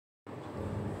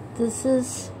This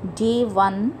is day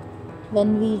 1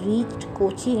 when we reached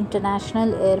Kochi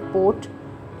International Airport.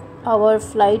 Our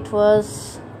flight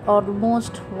was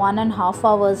almost 1.5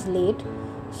 hours late,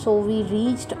 so we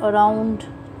reached around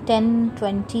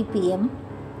 10:20 p.m.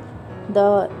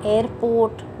 The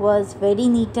airport was very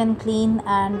neat and clean,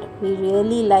 and we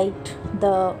really liked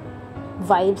the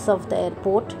vibes of the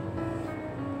airport.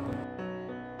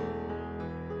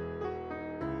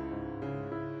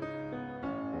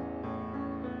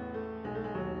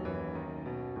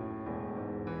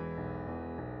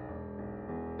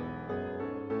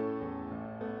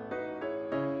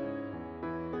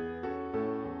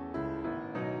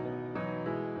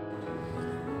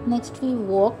 Next, we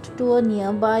walked to a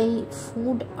nearby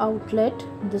food outlet.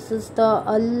 This is the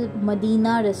Al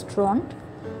Madina restaurant.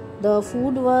 The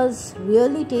food was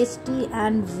really tasty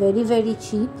and very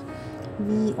cheap.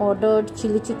 We ordered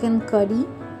chili chicken curry,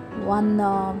 one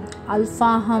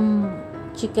alfaham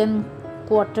chicken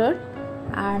quarter,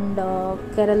 and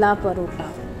Kerala parota.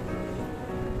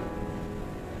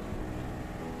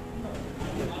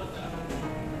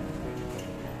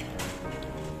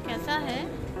 कैसा है?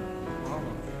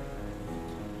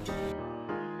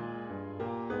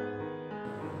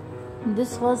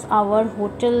 This was our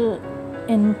hotel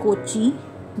in Kochi,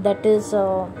 that is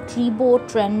Treebo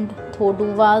Trend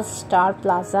Thoduvas Star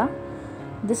Plaza.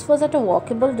 This was at a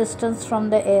walkable distance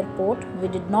from the airport. We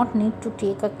did not need to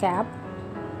take a cab.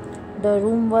 The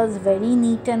room was very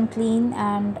neat and clean,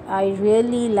 and I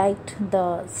really liked the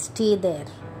stay there.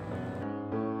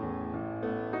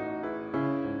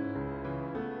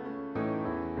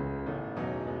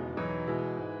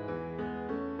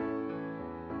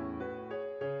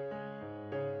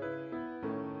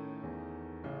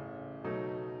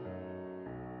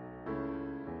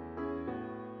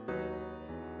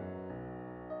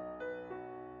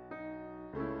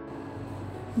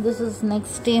 This is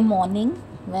next day morning,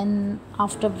 when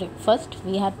after breakfast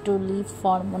we had to leave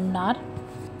for Munnar.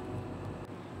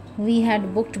 We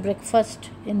had booked breakfast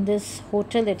in this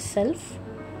hotel itself,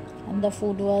 and the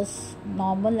food was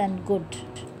normal and good.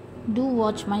 Do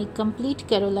watch my complete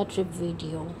Kerala trip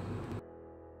video.